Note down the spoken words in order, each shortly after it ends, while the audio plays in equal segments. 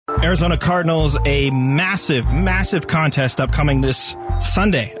Arizona Cardinals, a massive contest upcoming this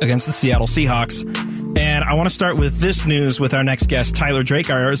Sunday against the Seattle Seahawks. And I want to start with this news with our next guest, Tyler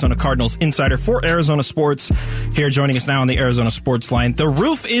Drake, our Arizona Cardinals insider for Arizona Sports, here joining us now on the Arizona Sports Line. The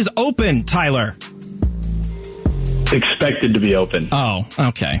roof is open, Tyler. Expected to be open. Oh,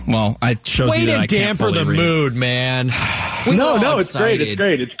 okay. Well, I shows you that I can't fully damper the mood, man. No, it's great. It's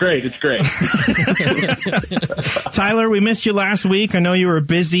great. Tyler, we missed you last week. I know you were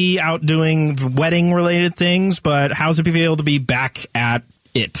busy out doing wedding-related things, but how's it feel to be back at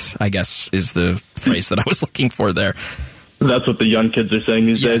it, I guess, is the phrase that I was looking for there. That's what the young kids are saying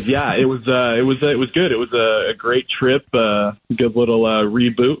these days. Yeah, it was good. It was a great trip, good little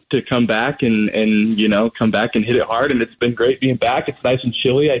reboot to come back and come back and hit it hard. And it's been great being back. It's nice and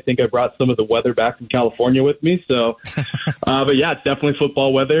chilly. I think I brought some of the weather back from California with me. So, but yeah, it's definitely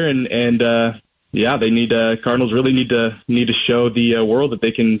football weather. And they need Cardinals really need to show the world that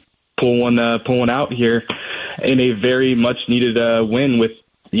they can pull one out here in a very much needed win with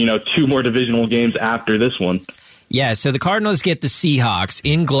 2 more divisional games after this one. Yeah, so the Cardinals get the Seahawks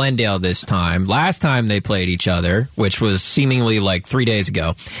in Glendale this time. Last time they played each other, which was seemingly like 3 days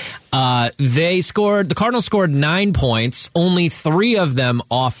ago, the Cardinals scored 9 points, only 3 of them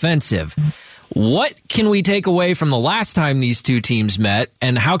offensive. What can we take away from the last time these two teams met,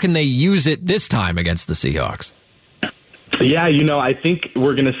 and how can they use it this time against the Seahawks? Yeah, I think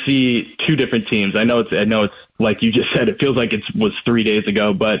we're going to see 2 different teams. I know it's like you just said, it feels like it was 3 days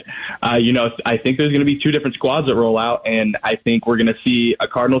ago, but I think there's going to be 2 different squads that roll out, and I think we're going to see a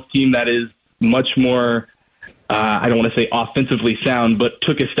Cardinals team that is much more, I don't want to say offensively sound, but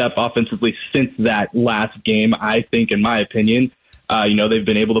took a step offensively since that last game, I think, in my opinion. They've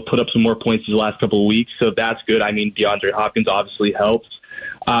been able to put up some more points these last couple of weeks, so that's good. I mean, DeAndre Hopkins obviously helps.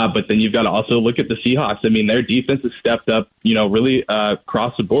 But then you've got to also look at the Seahawks. I mean, their defense has stepped up, really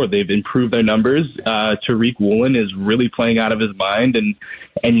across the board. They've improved their numbers. Tariq Woolen is really playing out of his mind. And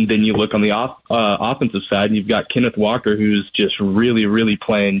then you look on the offensive side, and you've got Kenneth Walker, who's just really, really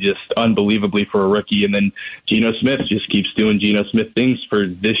playing just unbelievably for a rookie. And then Geno Smith just keeps doing Geno Smith things for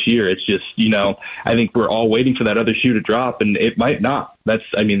this year. It's just, I think we're all waiting for that other shoe to drop, and it might not.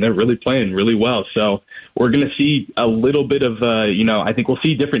 They're really playing really well. So we're going to see a little bit of, I think we'll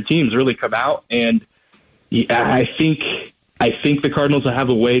see different teams really come out. And I think the Cardinals will have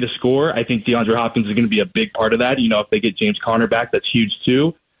a way to score. I think DeAndre Hopkins is going to be a big part of that. If they get James Conner back, that's huge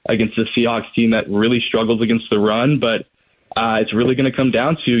too, against the Seahawks team that really struggles against the run. But it's really going to come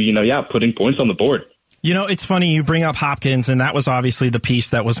down to, putting points on the board. It's funny you bring up Hopkins, and that was obviously the piece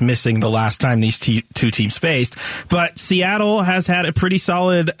that was missing the last time these 2 teams faced. But Seattle has had a pretty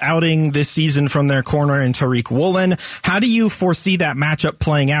solid outing this season from their corner in Tariq Woolen. How do you foresee that matchup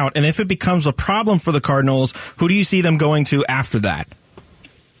playing out? And if it becomes a problem for the Cardinals, who do you see them going to after that?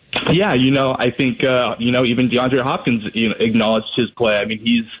 Yeah, I think, even DeAndre Hopkins acknowledged his play. I mean,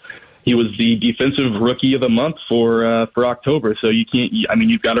 he was the defensive rookie of the month for October. So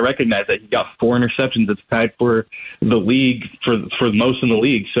you've got to recognize that he got 4 interceptions. It's tied for the league for most in the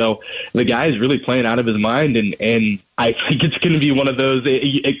league. So the guy is really playing out of his mind. And I think it's going to be one of those,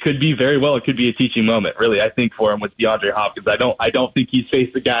 it could be it could be a teaching moment, really, I think, for him with DeAndre Hopkins. I don't think he's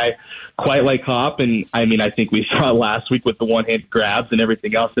faced a guy quite like Hop. And I think we saw last week with the one-hand grabs and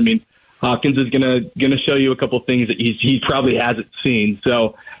everything else. Hopkins is going to show you a couple things that he probably hasn't seen.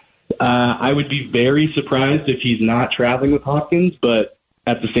 So, I would be very surprised if he's not traveling with Hopkins, but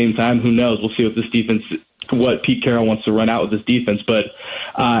at the same time, who knows? We'll see what Pete Carroll wants to run out with this defense. But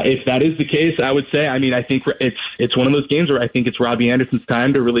if that is the case, I would say, I think it's one of those games where I think it's Robbie Anderson's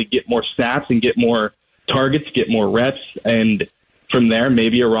time to really get more snaps and get more targets, get more reps, and from there,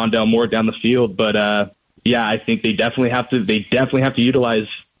 maybe a Rondale Moore down the field. But I think they definitely have to utilize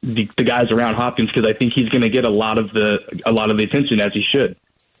the guys around Hopkins, because I think he's going to get a lot of the attention, as he should.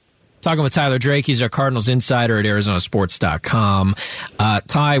 Talking with Tyler Drake, he's our Cardinals insider at ArizonaSports.com.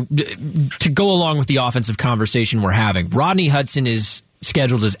 Ty, to go along with the offensive conversation we're having, Rodney Hudson is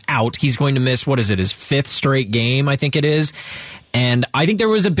scheduled as out. He's going to miss, his 5th straight game, I think it is. And I think there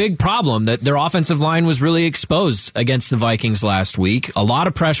was a big problem that their offensive line was really exposed against the Vikings last week. A lot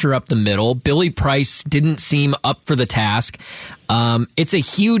of pressure up the middle. Billy Price didn't seem up for the task. It's a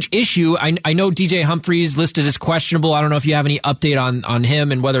huge issue. I know DJ Humphries listed as questionable. I don't know if you have any update on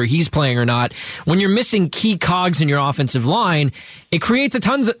him and whether he's playing or not. When you're missing key cogs in your offensive line, it creates a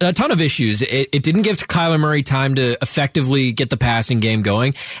ton of issues. It didn't give Kyler Murray time to effectively get the passing game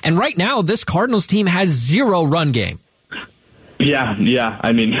going. And right now, this Cardinals team has 0 run game. Yeah.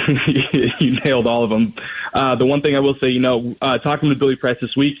 You nailed all of them. The one thing I will say, talking to Billy Price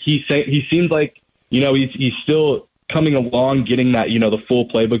this week, he seems like, he's still coming along, getting that, the full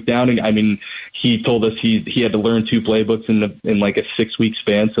playbook down. And I mean, he told us he had to learn 2 playbooks in like a 6-week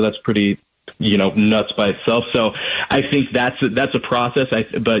span. So that's pretty, nuts by itself. So I think that's a process.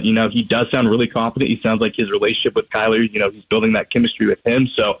 But he does sound really confident. He sounds like his relationship with Kyler, he's building that chemistry with him.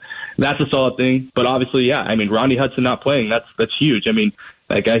 So that's a solid thing. But obviously, yeah, I mean, Rodney Hudson not playing, that's huge. I mean,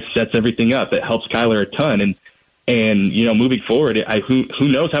 that guy sets everything up. It helps Kyler a ton. And moving forward, who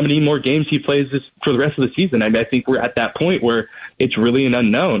knows how many more games he plays for the rest of the season. I mean, I think we're at that point where it's really an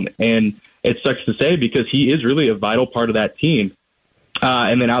unknown. And it sucks to say because he is really a vital part of that team.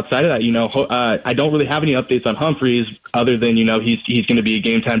 And then outside of that, I don't really have any updates on Humphreys other than, he's going to be a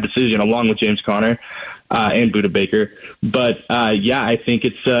game time decision along with James Conner and Budda Baker. But I think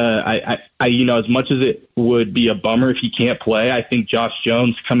it's as much as it would be a bummer if he can't play, I think Josh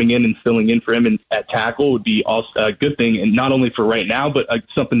Jones coming in and filling in for him at tackle would be also a good thing, and not only for right now, but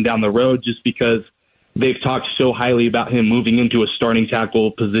something down the road, just because they've talked so highly about him moving into a starting tackle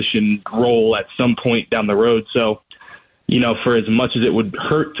position role at some point down the road. So, for as much as it would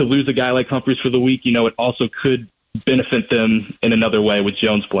hurt to lose a guy like Humphreys for the week, it also could benefit them in another way with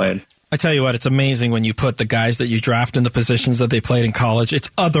Jones playing. I tell you what, it's amazing when you put the guys that you draft in the positions that they played in college. It's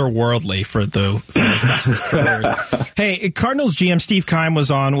otherworldly for those guys' careers. Hey, Cardinals GM Steve Keim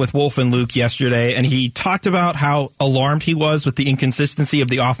was on with Wolf and Luke yesterday, and he talked about how alarmed he was with the inconsistency of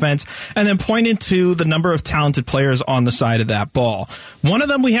the offense, and then pointed to the number of talented players on the side of that ball. One of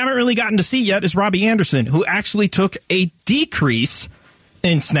them we haven't really gotten to see yet is Robbie Anderson, who actually took a decrease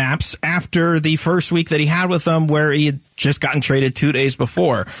in snaps after the first week that he had with them, where he had just gotten traded 2 days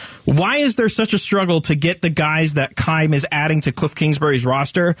before. Why is there such a struggle to get the guys that Keim is adding to Cliff Kingsbury's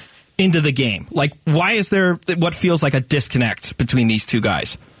roster into the game? Like, why is there what feels like a disconnect between these two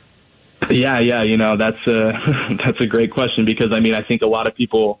guys? Yeah, that's a great question, because, I mean, I think a lot of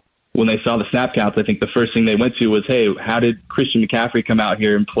people, when they saw the snap counts, I think the first thing they went to was, hey, how did Christian McCaffrey come out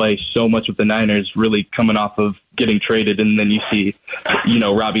here and play so much with the Niners, really coming off of getting traded? And then you see,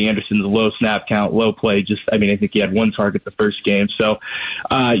 Robbie Anderson's low snap count, low play. I think he had 1 target the first game. So,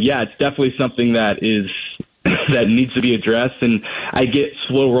 it's definitely something that needs to be addressed. And I get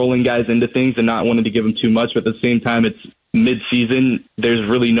slow rolling guys into things and not wanting to give them too much, but at the same time, it's mid-season. There's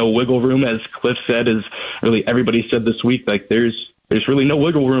really no wiggle room, as Cliff said, as really everybody said this week. Like, there's really no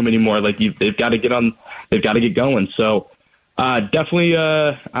wiggle room anymore. Like, they've got to get going. So definitely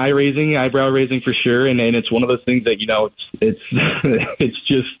eyebrow raising for sure. And it's one of those things that, it's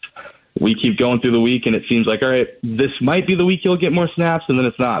just, we keep going through the week and it seems like, all right, this might be the week he'll get more snaps, and then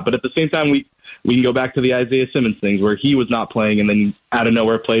it's not. But at the same time, we can go back to the Isaiah Simmons things where he was not playing and then out of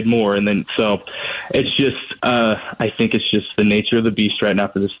nowhere played more. And then, so it's just, I think it's just the nature of the beast right now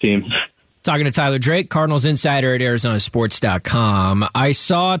for this team. Talking to Tyler Drake, Cardinals insider at ArizonaSports.com. I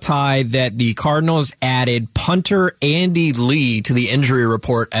saw, Ty, that the Cardinals added punter Andy Lee to the injury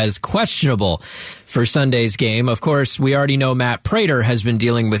report as questionable for Sunday's game. Of course, we already know Matt Prater has been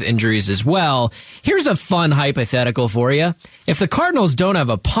dealing with injuries as well. Here's a fun hypothetical for you. If the Cardinals don't have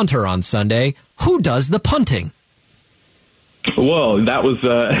a punter on Sunday, who does the punting? Well, that was,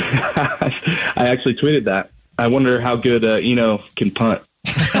 I actually tweeted that. I wonder how good Eno can punt.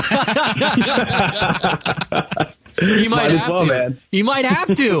 He might have to. Man. He might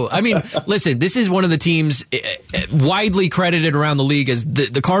have to. I mean, listen, this is one of the teams widely credited around the league as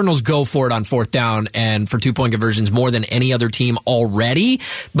the Cardinals go for it on 4th down and for 2-point conversions more than any other team already.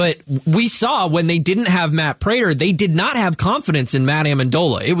 But we saw when they didn't have Matt Prater, they did not have confidence in Matt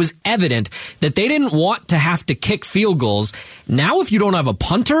Amendola. It was evident that they didn't want to have to kick field goals. Now, if you don't have a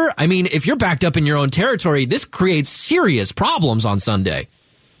punter, I mean, if you're backed up in your own territory, this creates serious problems on Sunday.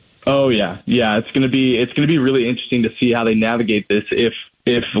 Oh yeah. It's gonna be really interesting to see how they navigate this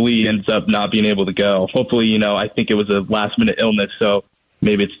if Lee ends up not being able to go. Hopefully, I think it was a last minute illness, so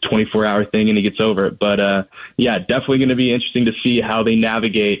maybe it's a 24-hour thing and he gets over it. But definitely going to be interesting to see how they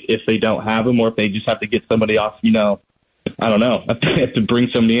navigate if they don't have him, or if they just have to get somebody off. I don't know. They have to bring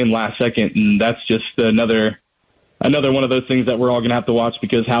somebody in last second, and that's just another one of those things that we're all going to have to watch,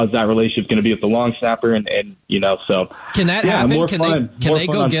 because how is that relationship going to be with the long snapper? And so can that happen?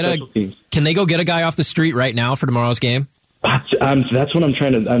 Can they go get a guy off the street right now for tomorrow's game? That's what I'm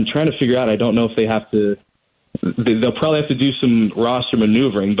trying to figure out. I don't know if they have to. They'll probably have to do some roster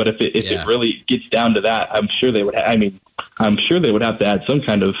maneuvering, but if it really gets down to that, I'm sure they would. I'm sure they would have to add some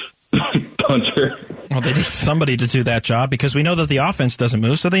kind of punter. Well, they need somebody to do that job, because we know that the offense doesn't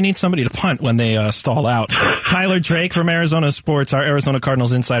move, so they need somebody to punt when they stall out. Tyler Drake from Arizona Sports, our Arizona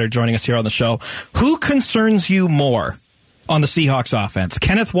Cardinals insider, joining us here on the show. Who concerns you more on the Seahawks offense,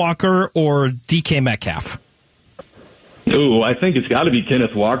 Kenneth Walker or DK Metcalf? Ooh, I think it's got to be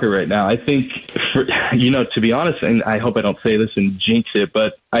Kenneth Walker right now. I think, to be honest, and I hope I don't say this and jinx it,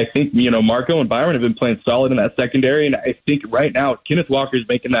 but I think, Marco and Byron have been playing solid in that secondary, and I think right now Kenneth Walker is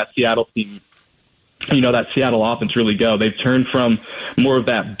making that Seattle team, that Seattle offense really go. They've turned from more of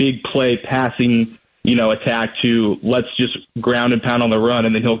that big play passing, attack to let's just ground and pound on the run,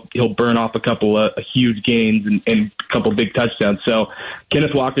 and then he'll burn off a couple of huge gains and a couple big touchdowns. So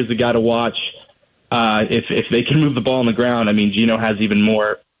Kenneth Walker's the guy to watch. If they can move the ball on the ground, I mean, Geno has even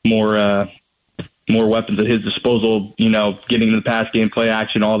more weapons at his disposal, getting in the pass game, play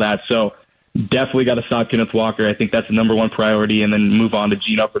action, all that. So definitely got to stop Kenneth Walker. I think that's the number one priority, and then move on to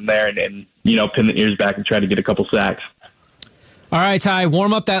Geno from there and pin the ears back and try to get a couple sacks. All right, Ty,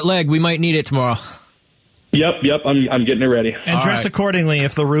 warm up that leg. We might need it tomorrow. Yep. I'm getting it ready. And dress accordingly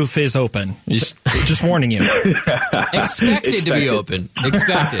if the roof is open. Just warning you. Expected to be open.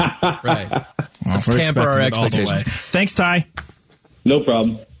 Expected. Right. Let's tamper our expectations. Thanks, Ty. No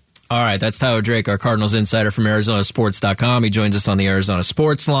problem. All right, that's Tyler Drake, our Cardinals insider from ArizonaSports.com. He joins us on the Arizona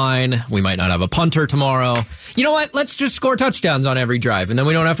Sports Line. We might not have a punter tomorrow. You know what? Let's just score touchdowns on every drive, and then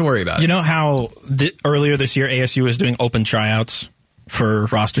we don't have to worry about it. You know how earlier this year ASU was doing open tryouts for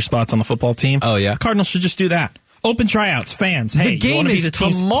roster spots on the football team? Oh, yeah? Cardinals should just do that. Open tryouts, fans. Hey, the game is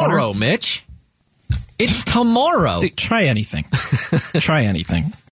tomorrow, Mitch. It's tomorrow. Try anything. Try anything.